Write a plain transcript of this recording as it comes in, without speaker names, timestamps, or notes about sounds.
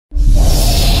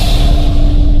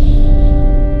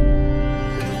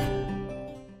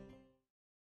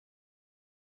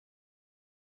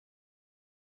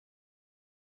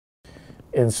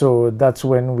And so that's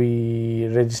when we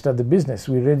registered the business.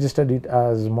 We registered it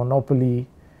as Monopoly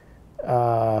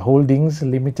Holdings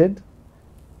Limited.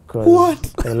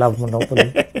 What? I love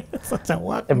Monopoly. Such a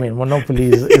what? I mean, Monopoly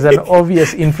is an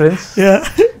obvious inference. Yeah.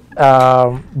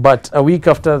 But a week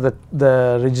after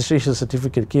the registration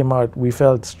certificate came out, we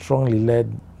felt strongly led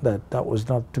that was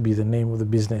not to be the name of the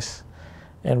business.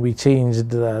 And we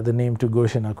changed the name to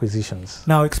Goshen Acquisitions.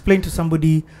 Now explain to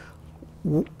somebody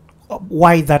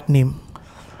why that name.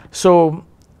 So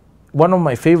one of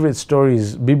my favorite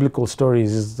stories, biblical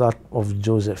stories, is that of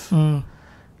Joseph.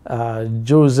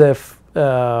 Joseph,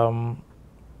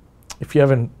 if you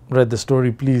haven't read the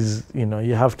story, please,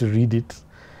 you have to read it.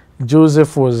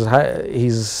 Joseph was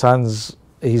his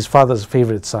father's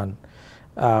favorite son,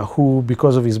 who,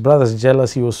 because of his brother's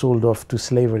jealousy, was sold off to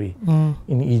slavery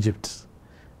in Egypt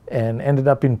and ended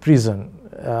up in prison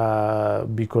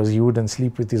because he wouldn't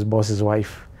sleep with his boss's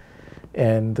wife.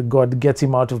 And God gets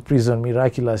him out of prison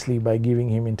miraculously by giving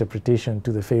him interpretation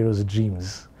to the Pharaoh's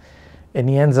dreams. And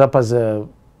he ends up as a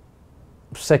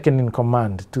second in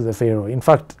command to the Pharaoh. In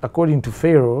fact, according to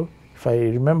Pharaoh, if I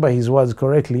remember his words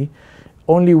correctly,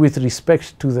 only with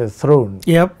respect to the throne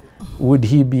would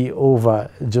he be over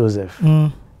Joseph.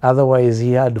 Otherwise,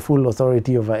 he had full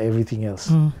authority over everything else.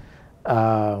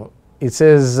 It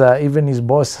says even his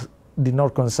boss did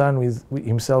not concern with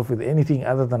himself with anything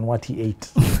other than what he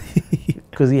ate,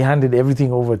 because he handed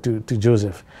everything over to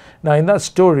Joseph. Now, in that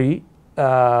story,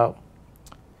 there's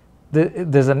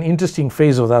an interesting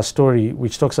phase of that story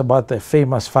which talks about the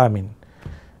famous famine,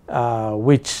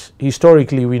 which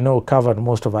historically we know covered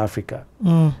most of Africa.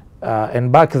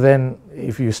 And back then,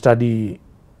 if you study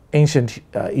ancient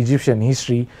Egyptian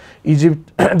history, the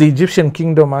Egyptian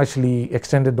kingdom actually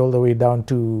extended all the way down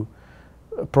to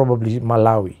probably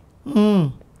Malawi.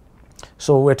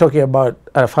 So we're talking about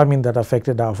a famine that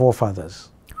affected our forefathers,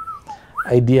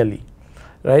 ideally,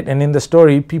 right? And in the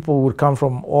story, people would come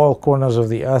from all corners of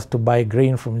the earth to buy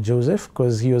grain from Joseph,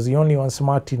 because he was the only one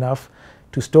smart enough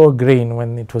to store grain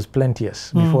when it was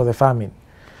plenteous before the famine.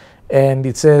 And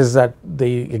it says that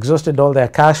they exhausted all their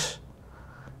cash,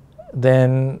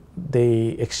 then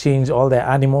they exchanged all their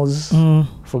animals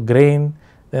for grain,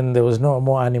 then there was no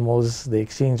more animals, they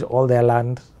exchanged all their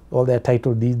land, all their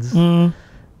title deeds. Then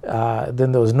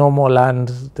there was no more land,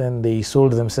 then they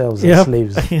sold themselves as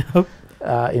slaves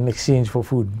in exchange for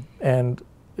food. And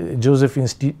Joseph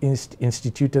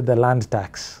instituted the land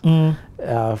tax.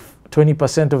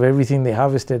 20% of everything they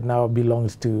harvested now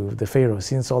belongs to the Pharaoh,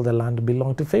 since all the land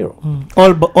belonged to Pharaoh.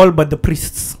 All but the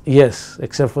priests. Yes,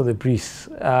 except for the priests.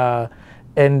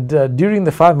 And during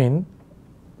the famine,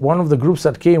 one of the groups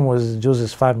that came was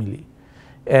Joseph's family.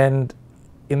 And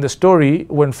in the story,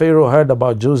 when Pharaoh heard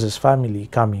about Joseph's family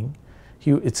coming,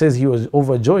 it says he was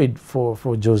overjoyed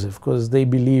for Joseph, because they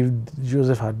believed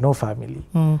Joseph had no family.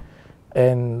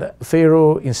 And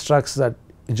Pharaoh instructs that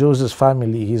Joseph's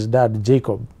family, his dad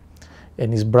Jacob,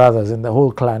 and his brothers and the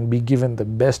whole clan be given the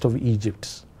best of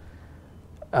Egypt,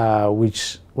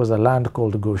 which was a land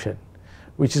called Goshen,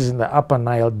 which is in the upper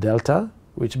Nile Delta,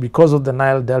 which, because of the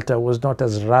Nile Delta, was not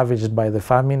as ravaged by the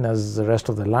famine as the rest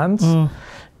of the lands.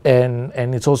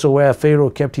 And it's also where Pharaoh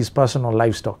kept his personal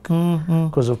livestock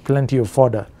because of plenty of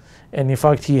fodder. And in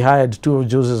fact, he hired two of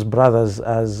Joseph's brothers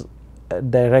as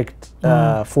direct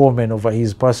foremen over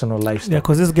his personal livestock. Yeah,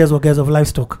 because these guys were guys of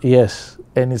livestock. Yes.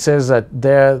 And it says that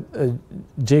there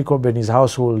Jacob and his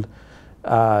household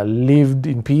lived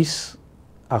in peace,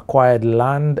 acquired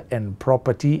land and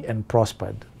property, and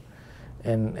prospered.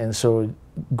 And so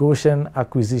Goshen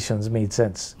Acquisitions made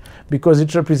sense, because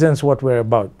it represents what we're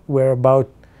about. We're about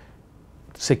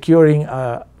securing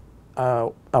a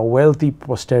wealthy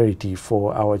posterity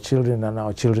for our children and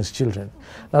our children's children.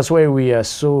 That's why we are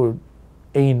so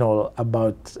anal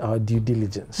about our due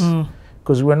diligence,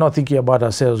 because we're not thinking about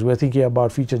ourselves, we're thinking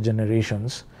about future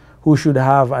generations who should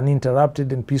have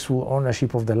uninterrupted and peaceful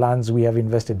ownership of the lands we have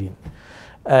invested in.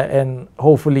 And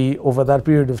hopefully over that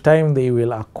period of time they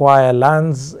will acquire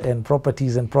lands and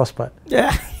properties and prosper.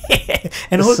 Yeah.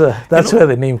 And that's where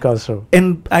the name comes from.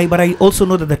 And but I also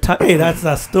know that hey, that's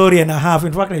a story and a half.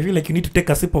 In fact, I feel like you need to take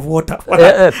a sip of water.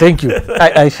 Thank you.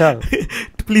 I shall.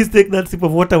 Please take that sip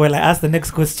of water while I ask the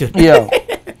next question. Yeah.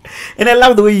 And I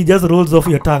love the way it just rolls off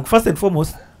your tongue. First and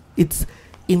foremost, it's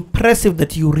impressive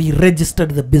that you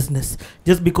re-registered the business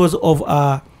just because of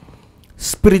a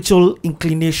spiritual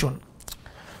inclination.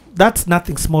 That's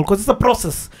nothing small, because it's a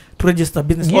process to register a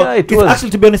business. Yeah, it was. Actually,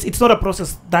 to be honest, it's not a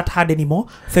process that hard anymore.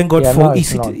 Thank God for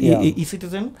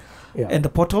e-Citizen and the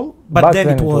portal. But back then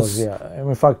it was.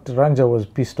 In fact, Ranja was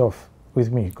pissed off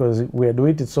with me because we had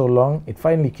waited so long. It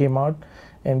finally came out,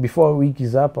 And before a week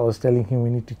is up, I was telling him we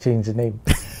need to change the name.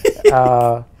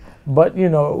 But you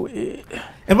know.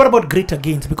 And what about Greater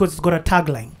Gains? Because it's got a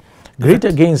tagline.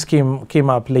 Greater Gains came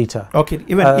up later. Okay,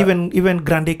 even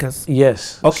Grand Acres.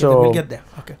 Yes. Okay, so then we'll get there.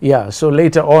 Okay. Yeah. So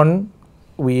later on,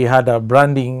 we had a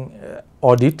branding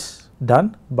audit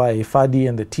done by Fadi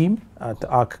and the team at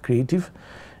Arc Creative,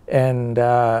 and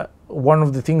one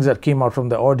of the things that came out from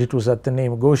the audit was that the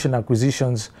name Goshen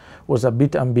Acquisitions was a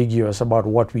bit ambiguous about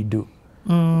what we do.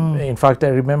 In fact, I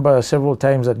remember several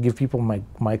times I'd give people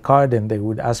my card and they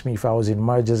would ask me if I was in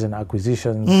mergers and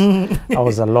acquisitions. I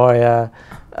was a lawyer.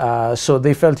 So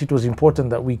they felt it was important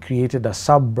that we created a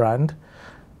sub-brand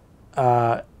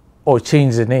or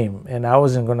change the name. And I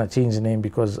wasn't going to change the name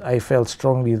because I felt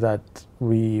strongly that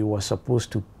we were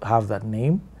supposed to have that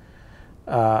name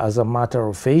as a matter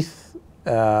of faith.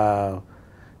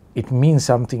 It means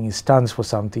something, it stands for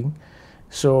something.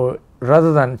 So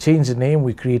rather than change the name,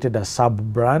 we created a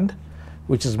sub-brand,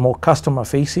 which is more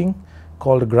customer-facing,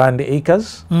 called Grand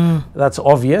Acres. That's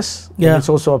obvious. Yeah. And it's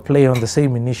also a play on the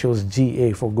same initials,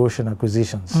 GA, for Goshen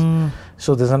Acquisitions.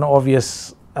 So there's an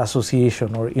obvious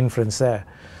association or inference there.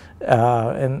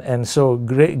 And so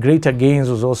Greater Gains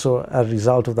was also a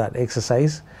result of that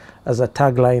exercise as a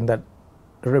tagline that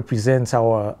represents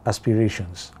our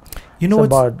aspirations. You know, it's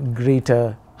about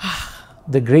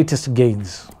the greatest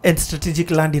gains. And strategic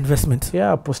land investment.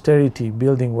 Yeah, posterity,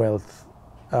 building wealth.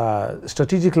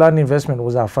 Strategic land investment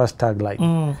was our first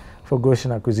tagline for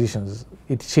Goshen Acquisitions.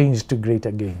 It changed to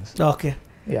Greater Gains. Okay.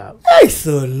 Yeah. Hey,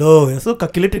 so low. You're so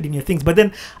calculated in your things. But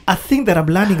then I think that I'm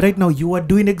learning right now you are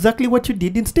doing exactly what you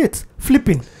did in States.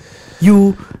 Flipping.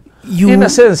 You in a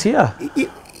sense, yeah.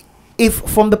 If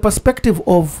from the perspective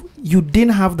of you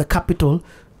didn't have the capital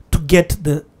to get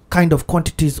the kind of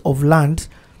quantities of land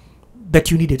that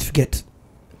you needed to get.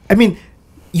 I mean,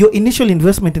 your initial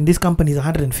investment in this company is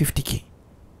 150K.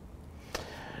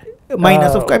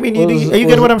 Minus of, I mean, you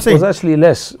get what I'm saying? It was actually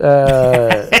less. Of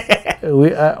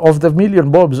the million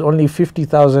bobs, only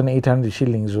 50,800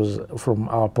 shillings was from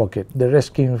our pocket. The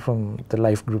rest came from the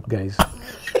Life Group guys.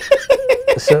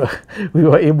 So we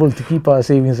were able to keep our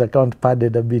savings account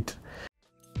padded a bit.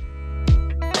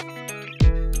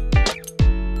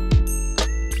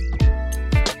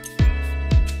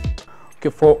 Okay,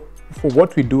 for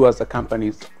what we do as a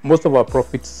company, most of our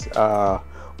profits,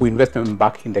 we invest them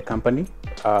back in the company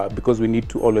because we need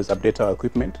to always update our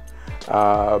equipment.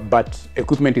 But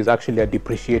equipment is actually a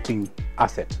depreciating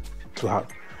asset to have.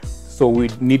 So we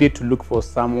needed to look for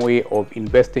some way of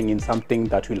investing in something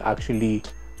that will actually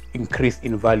increase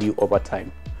in value over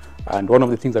time. And one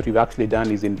of the things that we've actually done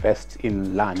is invest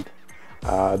in land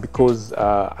because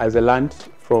as a land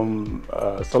from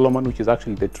Solomon, which is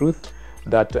actually the truth,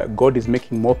 that God is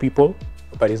making more people,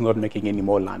 but he's not making any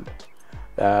more land.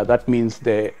 That means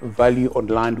the value on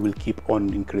land will keep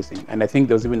on increasing. And I think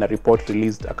there was even a report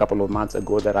released a couple of months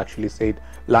ago that actually said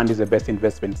land is the best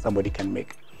investment somebody can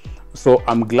make. So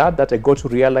I'm glad that I got to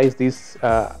realize this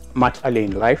much earlier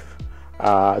in life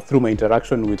through my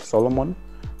interaction with Solomon.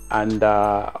 And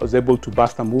I was able to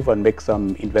bust a move and make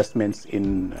some investments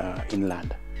in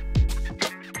land.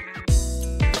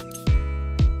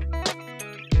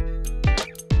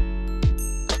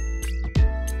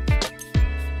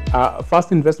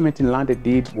 First investment in land I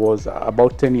did was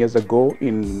about 10 years ago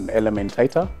in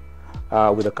Elementaita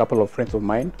with a couple of friends of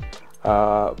mine.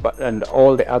 And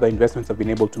all the other investments I've been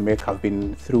able to make have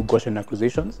been through Goshen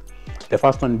Acquisitions. The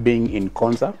first one being in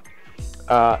Konza.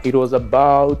 It was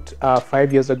about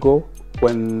 5 years ago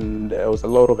when there was a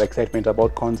lot of excitement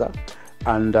about Konza.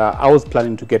 And I was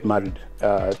planning to get married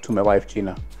to my wife,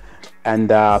 Gina.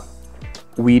 And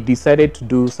we decided to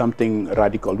do something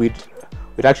radical. We'd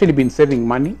actually been saving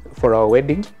money for our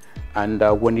wedding, and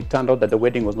when it turned out that the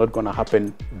wedding was not going to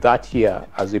happen that year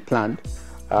as we planned,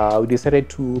 we decided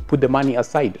to put the money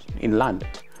aside in land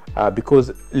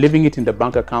because leaving it in the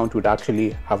bank account would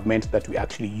actually have meant that we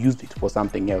actually used it for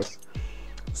something else.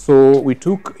 So we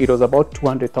took, it was about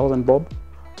 200,000 bob,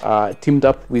 teamed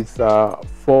up with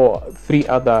 3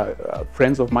 other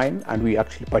friends of mine, and we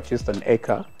actually purchased an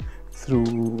acre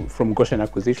from Goshen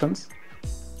Acquisitions.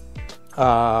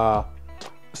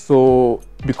 So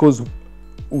because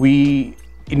we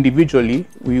individually,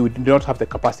 we did not have the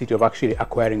capacity of actually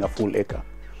acquiring a full acre.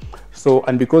 So,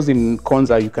 and because in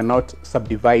Konza you cannot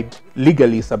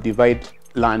legally subdivide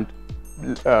land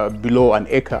below an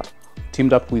acre,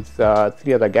 teamed up with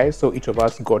 3 other guys, so each of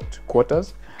us got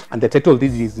quarters, and the title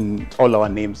deed is in all our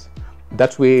names.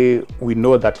 That way we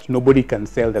know that nobody can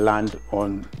sell the land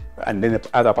on, and then the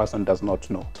other person does not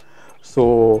know.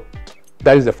 So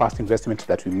that is the first investment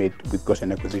that we made with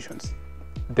Goshen Acquisitions.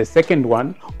 the second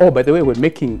one, oh, by the way, we're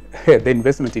making the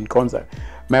investment in Konza.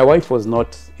 My wife was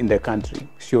not in the country.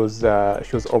 She was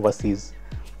overseas.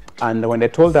 And when I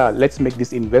told her, let's make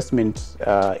this investment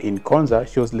in Konza,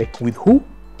 she was like, with who?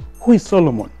 Who is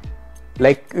Solomon?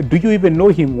 Like, do you even know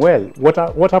him well?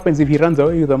 What happens if he runs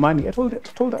away with the money? I told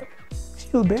her,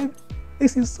 chill, babe,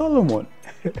 this is Solomon.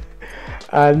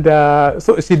 And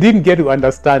so she didn't get to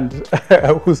understand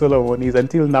who Solomon is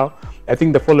until now. I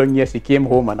think the following year she came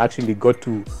home and actually got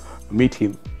to meet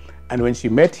him. And when she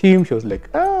met him, she was like,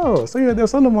 oh, so you're the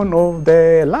Solomon of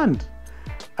the land.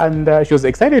 And she was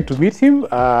excited to meet him,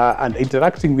 and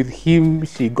interacting with him,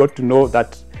 she got to know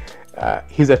that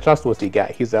he's a trustworthy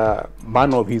guy. He's a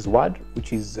man of his word,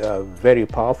 which is very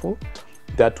powerful.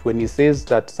 That when he says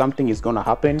that something is going to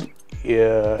happen,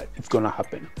 it's going to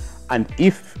happen. And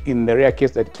if in the rare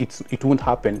case that it won't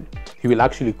happen, he will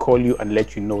actually call you and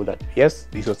let you know that, yes,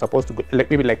 this was supposed to go, like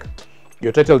maybe like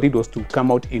your title deed was to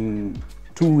come out in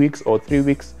 2 weeks or 3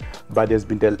 weeks, but there's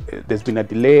been a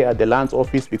delay at the land's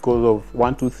office because of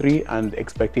 1, 2, 3, and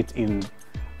expect it in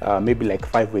maybe like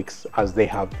 5 weeks, as they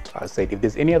have said. If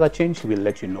there's any other change, he will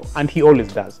let you know, and he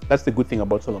always does. That's the good thing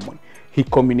about Solomon. He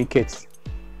communicates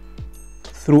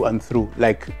through and through.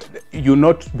 Like, you'll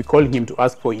not be calling him to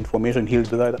ask for information. He'll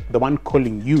be the one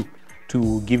calling you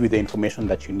to give you the information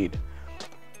that you need.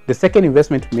 The second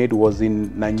investment we made was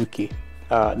in Nanyuki.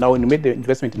 Now, when we made the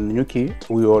investment in Nanyuki,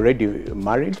 we were already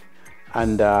married,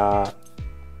 and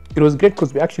it was great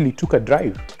because we actually took a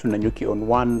drive to Nanyuki on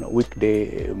one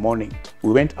weekday morning.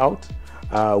 We went out,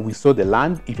 we saw the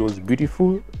land. It was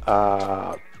beautiful,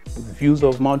 views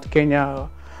of Mount Kenya,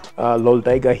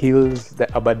 Loldaiga Hills, the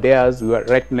Aberdares. We were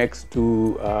right next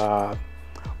to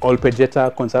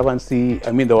Olpejeta Conservancy.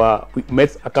 I mean, we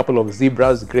met a couple of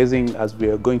zebras grazing as we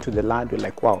were going to the land. We're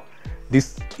like, wow,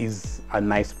 this is a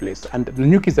nice place. And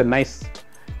Nanyuki is a nice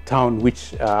town,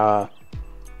 which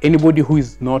anybody who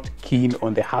is not keen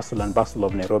on the hustle and bustle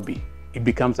of Nairobi, it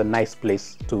becomes a nice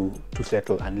place to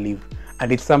settle and live.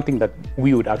 And it's something that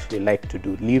we would actually like to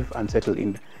do, live and settle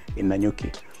in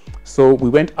Nanyuki. So we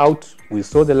went out, we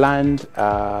saw the land.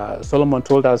 Solomon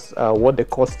told us what the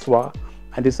costs were,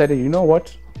 and decided, you know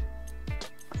what,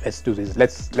 let's do this.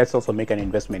 Let's also make an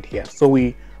investment here. So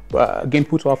we again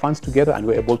put our funds together and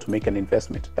were able to make an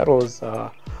investment. That was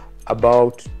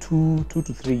about 2 to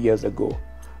 3 years ago.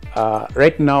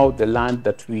 Right now, the land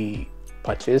that we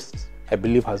purchased, I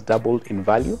believe, has doubled in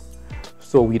value.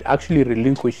 So we'd actually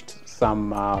relinquished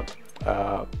some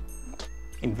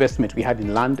investment we had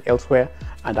in land elsewhere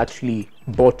and actually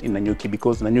bought in Nanyuki,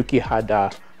 because Nanyuki had a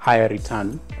higher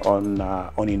return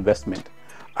on investment.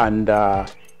 And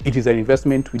it is an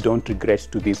investment we don't regret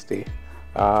to this day.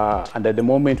 And at the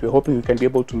moment, we're hoping we can be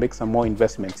able to make some more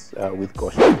investments with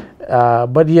Goshen.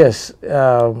 But yes,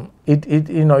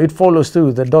 it follows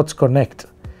through. The dots connect.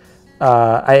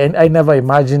 I never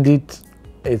imagined it.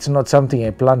 It's not something I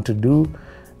planned to do.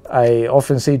 I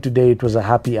often say today it was a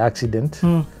happy accident.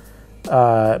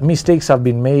 Mistakes have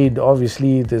been made.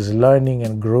 Obviously, there's learning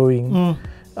and growing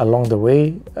along the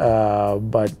way.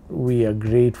 But we are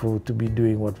grateful to be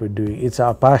doing what we're doing. It's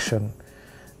our passion.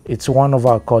 It's one of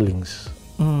our callings.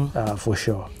 For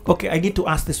sure. Okay, I need to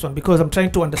ask this one because I'm trying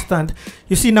to understand.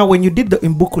 You see, now when you did the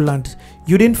Imbuku land,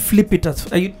 you didn't flip it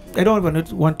as I don't even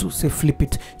want to say flip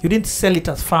it. You didn't sell it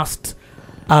as fast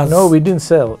as. No, we didn't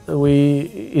sell.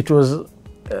 It was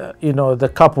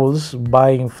the couples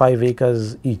buying 5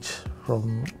 acres each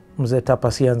from Mzee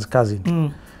Tapasian's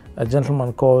cousin, a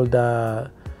gentleman called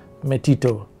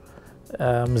Metito,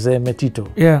 Mzee Metito.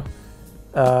 Yeah.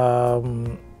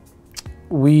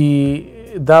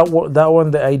 That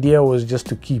one, the idea was just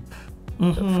to keep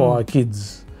for our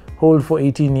kids. Hold for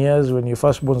 18 years. When your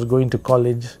firstborn's going to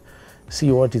college,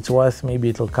 see what it's worth. Maybe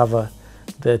it'll cover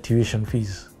their tuition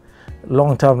fees.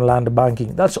 Long-term land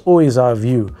banking. That's always our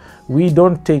view. We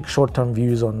don't take short-term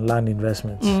views on land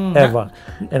investments, ever.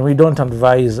 And we don't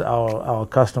advise our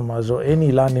customers or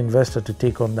any land investor to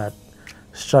take on that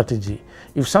strategy.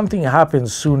 If something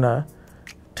happens sooner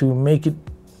to make it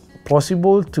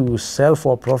possible to sell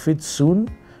for profit soon,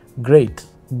 great,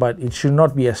 but it should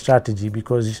not be a strategy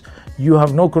because you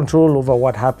have no control over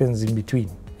what happens in between.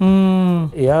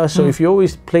 So if you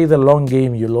always play the long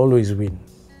game, you'll always win.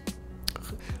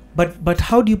 But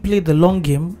how do you play the long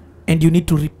game and you need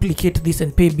to replicate this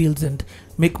and pay bills and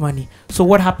make money? So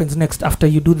what happens next after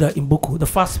you do the Imbuku, the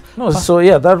first? So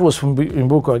yeah, that was from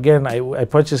Imbuku. Again, I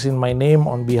purchased in my name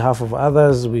on behalf of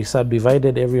others. We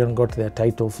subdivided, everyone got their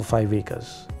title for 5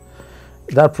 acres.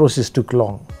 That process took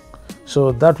long.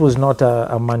 So that was not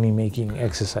a money-making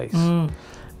exercise.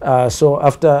 So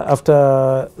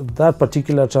after that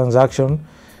particular transaction,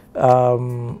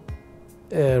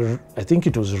 I think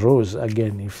it was Rose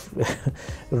again. If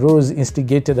Rose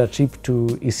instigated a trip to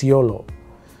Isiolo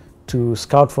to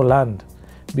scout for land,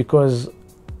 because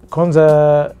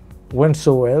Konza went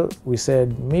so well, we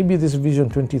said maybe this Vision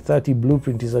 2030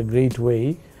 blueprint is a great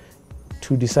way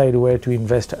to decide where to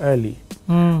invest early.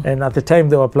 And at the time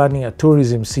they were planning a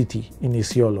tourism city in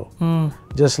Isiolo,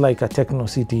 just like a techno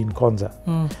city in Konza.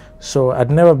 So I'd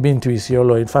never been to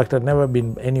Isiolo. In fact, I'd never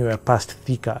been anywhere past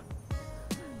Thika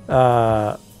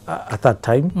at that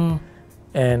time.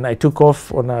 And I took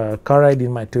off on a car ride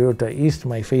in my Toyota East,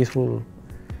 my faithful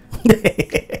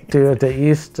Toyota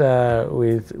East,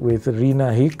 with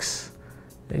Rina Hicks,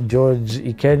 George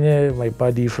Ikenye, my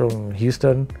buddy from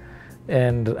Houston,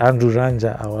 and Andrew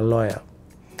Ranja, our lawyer.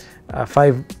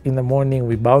 5 in the morning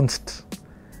we bounced,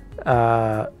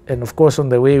 and of course on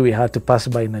the way we had to pass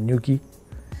by Nanyuki.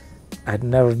 I'd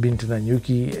never been to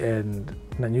Nanyuki, and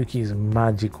Nanyuki is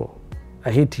magical.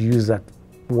 I hate to use that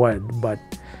word, but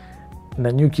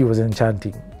Nanyuki was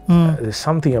enchanting. There's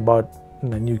something about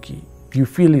Nanyuki. You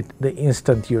feel it the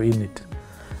instant you're in it.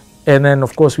 And then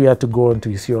of course we had to go on to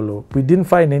Isiolo. We didn't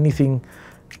find anything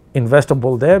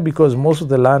investable there because most of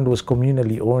the land was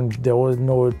communally owned. There was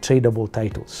no tradable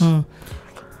titles.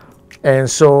 And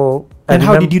so and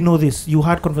how did you know this? You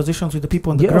had conversations with the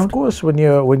people on the ground? Of course, when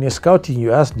you're scouting,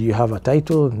 you ask, do you have a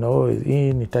title? No,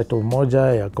 hii ni title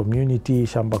moja ya community,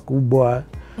 shamba kubwa.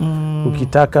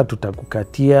 Ukitaka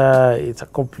tutakukatia. It's a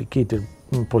complicated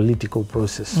political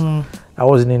process. I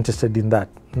wasn't interested in that,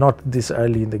 not this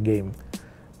early in the game.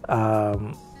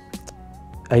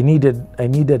 I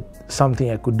needed something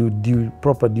I could do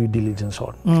proper due diligence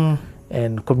on.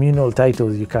 And communal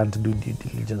titles you can't do due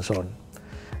diligence on.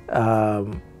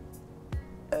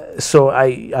 So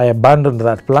I abandoned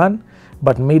that plan,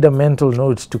 but made a mental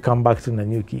note to come back to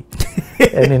Nanyuki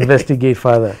and investigate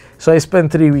further. So I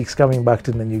spent 3 weeks coming back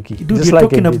to Nanyuki. Dude, just you're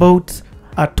talking about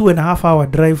a 2.5 hour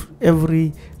drive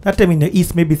that time in the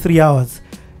east, maybe 3 hours.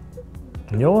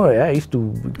 No, yeah, I used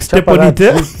to step on it.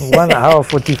 1 hour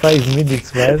 45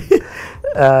 minutes, man.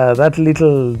 That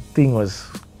little thing was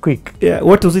quick. Yeah,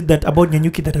 what was it that about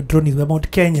Nanyuki that had drawn you?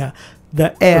 Mount Kenya,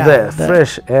 the air, the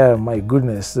fresh air. My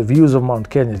goodness, the views of Mount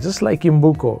Kenya, just like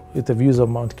Imbuko with the views of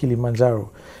Mount Kilimanjaro.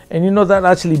 And you know that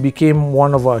actually became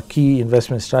one of our key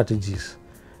investment strategies: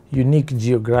 unique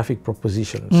geographic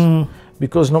propositions.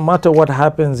 Because no matter what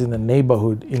happens in the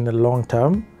neighborhood in the long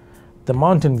term, the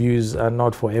mountain views are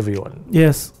not for everyone.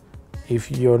 Yes.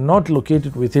 If you're not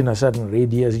located within a certain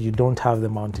radius, you don't have the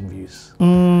mountain views.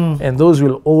 And those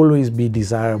will always be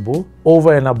desirable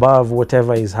over and above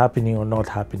whatever is happening or not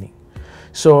happening.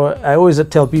 So I always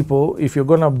tell people, if you're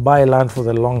going to buy land for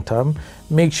the long term,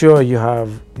 make sure you have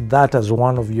that as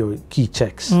one of your key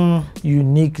checks.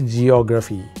 Unique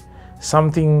geography.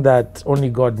 Something that only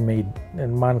God made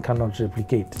and man cannot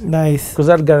replicate. Nice. Because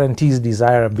that guarantees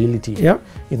desirability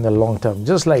in the long term.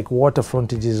 Just like water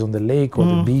frontages on the lake or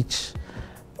the beach,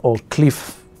 or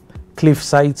cliff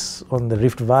sites on the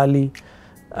Rift Valley.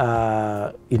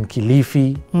 In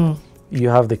Kilifi, you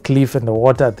have the cliff and the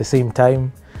water at the same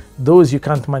time. Those you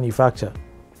can't manufacture.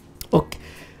 Okay.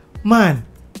 Man,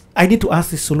 I need to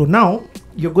ask this solo. Now,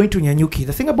 you're going to Nyanyuki.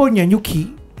 The thing about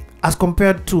Nyanyuki, as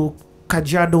compared to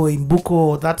Kajiado,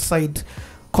 Imbuko, that side,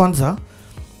 Konza,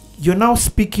 you're now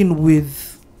speaking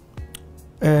with,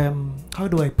 how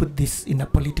do I put this in a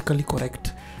politically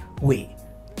correct way?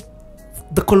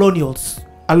 The colonials.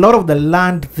 A lot of the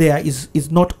land there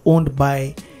is not owned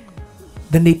by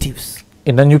the natives.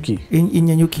 In Nanyuki? In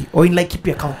Nyanyuki, or in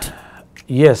Laikipia County.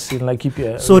 Yes, in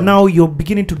Laikipia. So now you're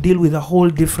beginning to deal with a whole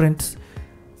different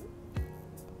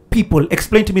people.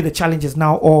 Explain to me the challenges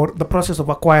now, or the process of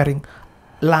acquiring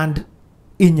land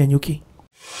in Nyanyuki.